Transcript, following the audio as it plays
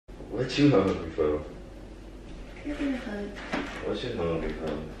What you hungry for? Give me a hug. What you hungry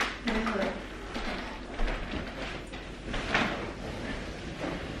for? Give me a hug.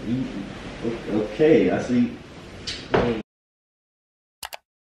 Okay, I see.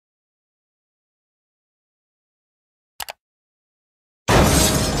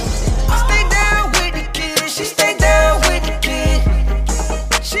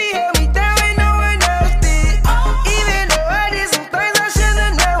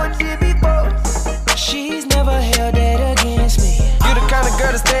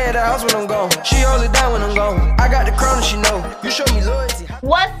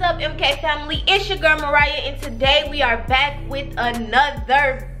 What's up, MK family? It's your girl Mariah, and today we are back with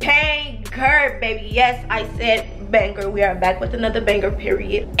another banger, baby. Yes, I said banger. We are back with another banger,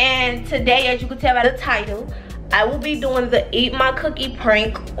 period. And today, as you can tell by the title, I will be doing the Eat My Cookie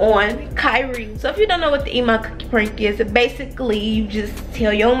prank on Kyree. So if you don't know what the Eat My Cookie prank is, basically you just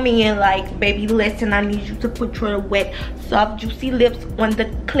tell your man, like, baby, listen, I need you to put your wet, soft, juicy lips on the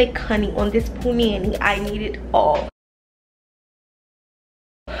click, honey, on this punani. I need it all.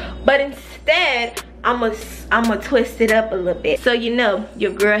 But instead, I'ma twist it up a little bit. So you know,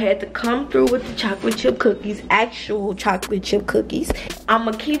 your girl had to come through with the chocolate chip cookies, actual chocolate chip cookies.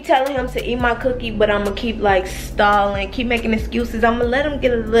 I'ma keep telling him to eat my cookie, but I'ma keep like stalling, keep making excuses. I'ma let him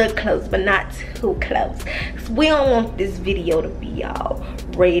get a little close, but not too close. Cause we don't want this video to be all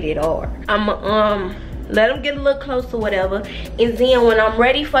rated R. I'ma let him get a little close or whatever. And then when I'm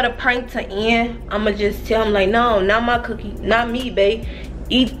ready for the prank to end, I'ma just tell him like, no, not my cookie, not me, babe.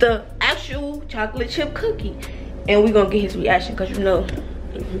 Eat the actual chocolate chip cookie. And we gonna get his reaction, cause you know,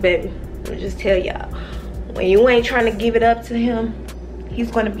 baby, I'll just tell y'all, when you ain't trying to give it up to him,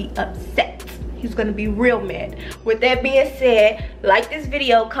 he's gonna be upset. He's gonna be real mad. With that being said, like this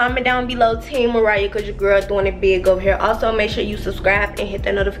video, comment down below Team Mariah, cause your girl doing it big over here. Also, make sure you subscribe and hit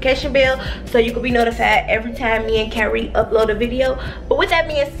that notification bell so you can be notified every time me and Kyree upload a video. But with that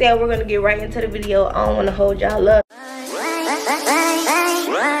being said, we're gonna get right into the video. I don't wanna hold y'all up.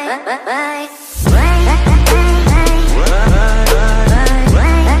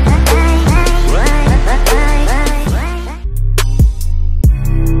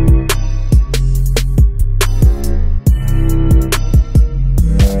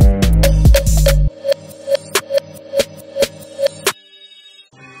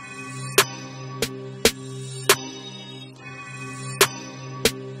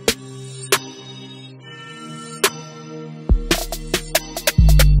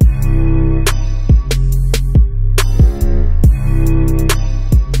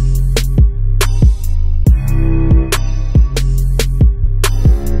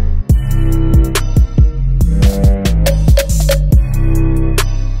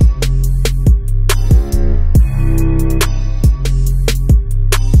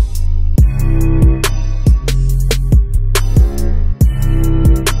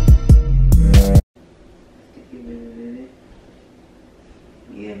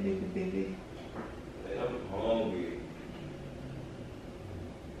 Yeah, baby. I'm hungry.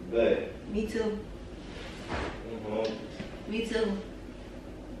 But Me too. I'm hungry. Me too.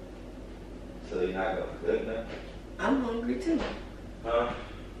 So you're not gonna cook now? I'm hungry too. Huh?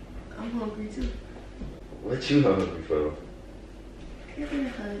 I'm hungry too. What you hungry for? Give me a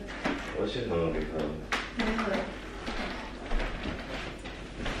hug. What you hungry for? Give me a hug.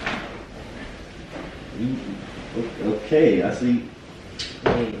 Okay, I see.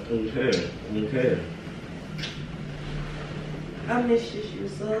 Okay. I miss you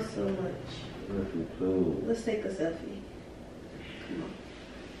so much. Looking cool. Let's take a selfie. Come on.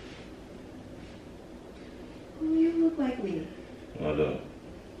 Oh, you look like me. No, I don't.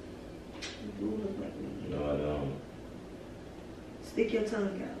 You do look like me. No, I don't. Stick your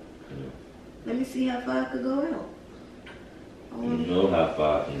tongue out. Yeah. Let me see how far I could go out. You know how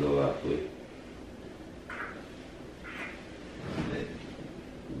far I can go out quick.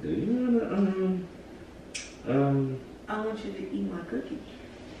 Do you wanna, I want you to eat my cookie.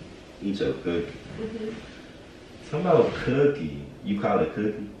 eat your cookie? Mm-hmm. Talking about cookie. You call it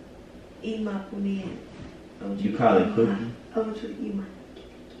cookie? Eat my punani. You call it cookie? I want you to eat my.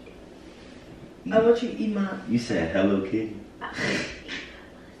 I want you to eat my. You said Hello Kitty?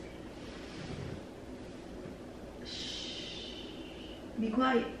 Shh. Be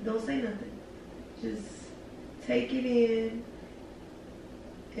quiet. Don't say nothing. Just take it in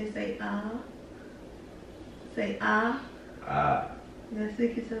and say ah. Say ah. Ah. Now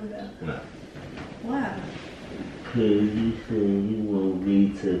stick your tongue out. No. Why? Cause you said you want me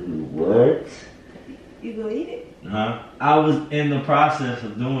to do what? You gonna eat it? Huh? I was in the process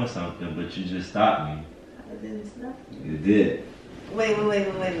of doing something, but you just stopped me. I didn't stop. You did. Wait.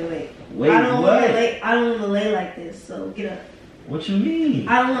 Wait, I don't what? want to lay like this, so get up. What you mean?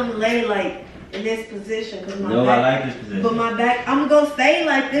 I don't want to lay like in this position because my no, back. I like this position. But my back, I'm gonna stay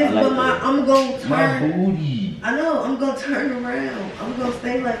like this, like but I'm gonna turn. My booty. I know, I'm gonna turn around. I'm gonna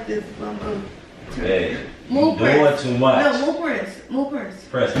stay like this, but I'm gonna turn. Hey, move you're doing too much. No, move press.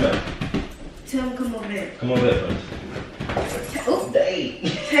 Press what? Tell him come over there. Come over there first. Oops.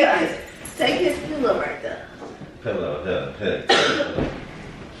 Take his pillow right there. Pillow.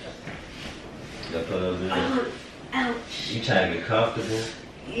 The pillow's in. Ouch. You trying to get comfortable?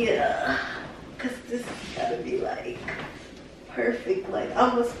 Yeah. Cause this gotta be like perfect. Like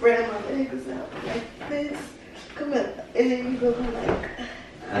I'm gonna spread my legs out like this. Come here. And then you go like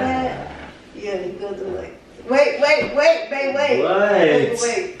that. Yeah, you go do like wait, babe, wait. What?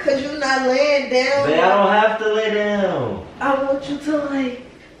 Wait, cause you're not laying down. Babe, I don't have to lay down. I want you to like,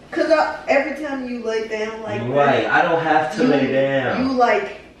 cause every time you lay down like right, I don't have to lay down. You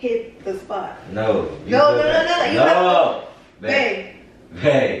like hit the spot. No. No.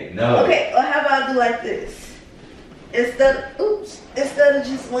 Babe, no. Okay, or how about I do like this? Instead of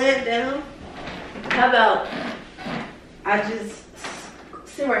just laying down, how about I just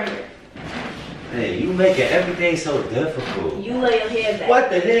sit right here? Hey, you making everything so difficult. You lay your head back. What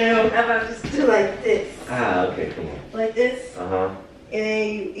the hell? How about I just do like this? Okay, come on. Like this? Uh-huh. And then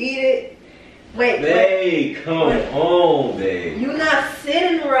you eat it. Wait. Come on, babe. You're not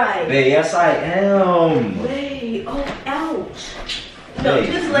sitting right. Babe, yes I am. Wait, oh, ouch. No,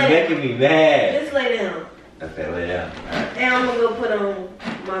 babe, just lay down. You're making me mad. Just lay down. Okay, lay down. Right. And I'm gonna go put on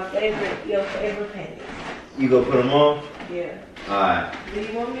your favorite panties. You go put them on? Yeah. Alright. Do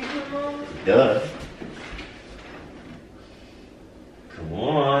you want me to put them on? Duh. Come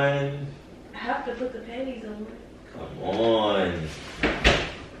on. I have to put the panties on. Come on.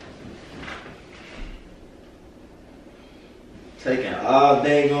 Taking all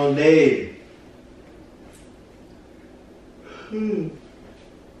day on day.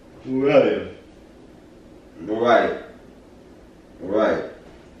 Mariah. What?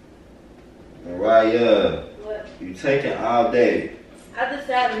 You taking all day. I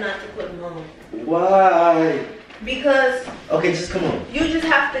decided not to put them on. Why? Because. Okay, just come on. You just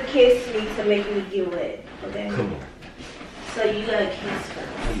have to kiss me to make me get wet. Okay? Come on. So you gotta kiss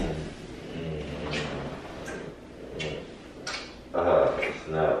first. Come on.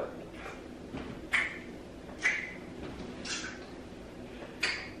 Snap.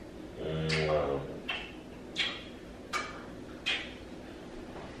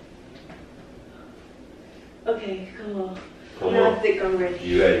 Okay, come on. Come now on. I think I'm ready.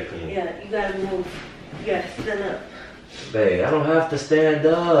 You ready? Come on. Yeah, you gotta move. You gotta stand up. Babe, I don't have to stand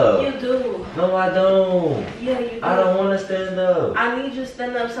up. You do. No, I don't. Yeah, you do. I don't want to stand up. I need you to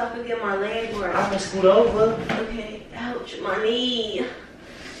stand up so I can get my leg right. I can scoot over. Okay. Ouch, my knee.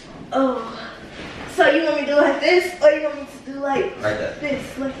 Oh. So you want me to do like this, or you want me to do like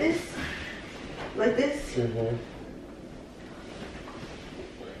this, like this, like this? Mm-hmm.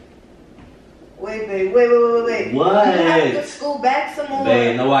 Wait, babe. Wait. What? You have to scoot back some more.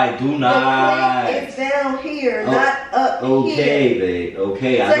 Babe, no, I do not. It's down here, not up here. Okay, babe.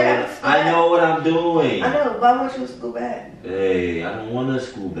 Okay, so I know what I'm doing. I know, but I want you to scoot back. Babe, I don't want to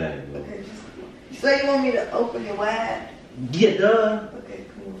scoot back, bro. Okay, so you want me to open it wide? Yeah, duh. Okay,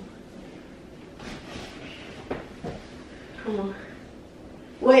 come on.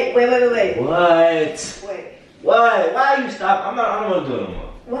 Wait. What? Wait. What? Why are you stopping? I don't want to do it no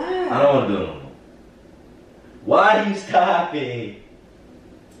more. Why? I don't want to do it no more. Why are you stopping?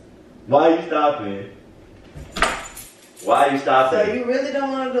 Why are you stopping? Why are you stopping? So you really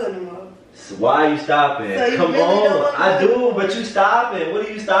don't want to do it no more? So why are you stopping? So you Come really on. don't want to I do, but you stopping. What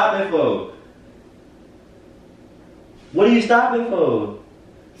are you stopping for? What are you stopping for?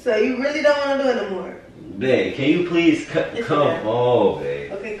 So you really don't want to do it no more? Babe, can you please come on,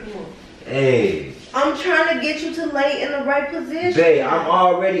 babe? Okay, come on. Hey. I'm trying to get you to lay in the right position. Babe, I'm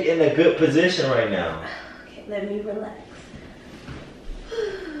already in a good position right now. Okay, let me relax.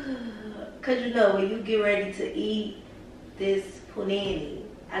 Cause you know when you get ready to eat this punani,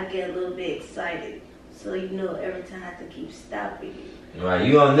 I get a little bit excited. So you know every time I have to keep stopping you. Right,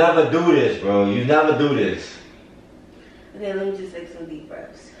 you don't never do this, bro. You never do this. Okay, let me just take some deep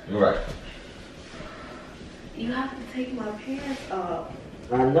breaths. Right. You have to take my pants off.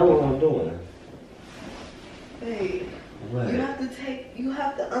 I know what I'm doing. Babe, what? You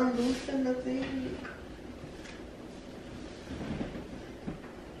have to unloosen the thing.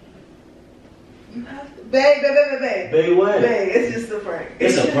 You have to, babe. Babe, what? Babe, it's just a prank.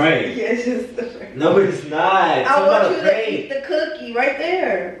 It's a prank? Yeah, it's just a prank. No, it's not. I want you to eat the cookie right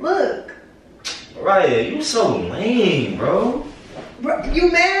there. Look. Mariah, you so lame, bro. Bro,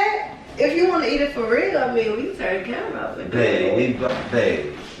 you mad? If you want to eat it for real, I mean, we turn the camera off.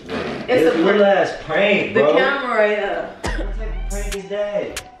 Babe. It's a little ass prank, bro. The camera, yeah. What type of prank is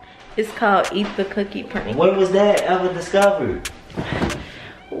that? It's called Eat the Cookie Prank. When was that ever discovered?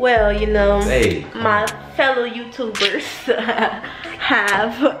 Well, you know, Babe, my fellow YouTubers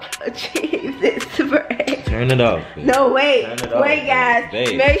have achieved this prank. Turn it off. Babe. No, wait. Turn it off, Wait, guys.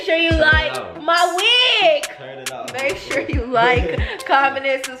 babe. Make sure you like my wig. Turn it off. Make sure you like, comment,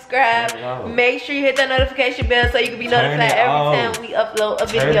 and subscribe. Make sure you hit that notification bell so you can be notified every time we upload a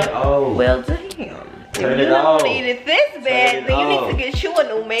video. Well, damn. If you don't need it this bad, then you need to get you a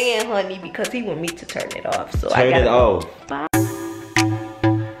new man, honey, because he want me to turn it off. So I gotta. Turn it off. Bye.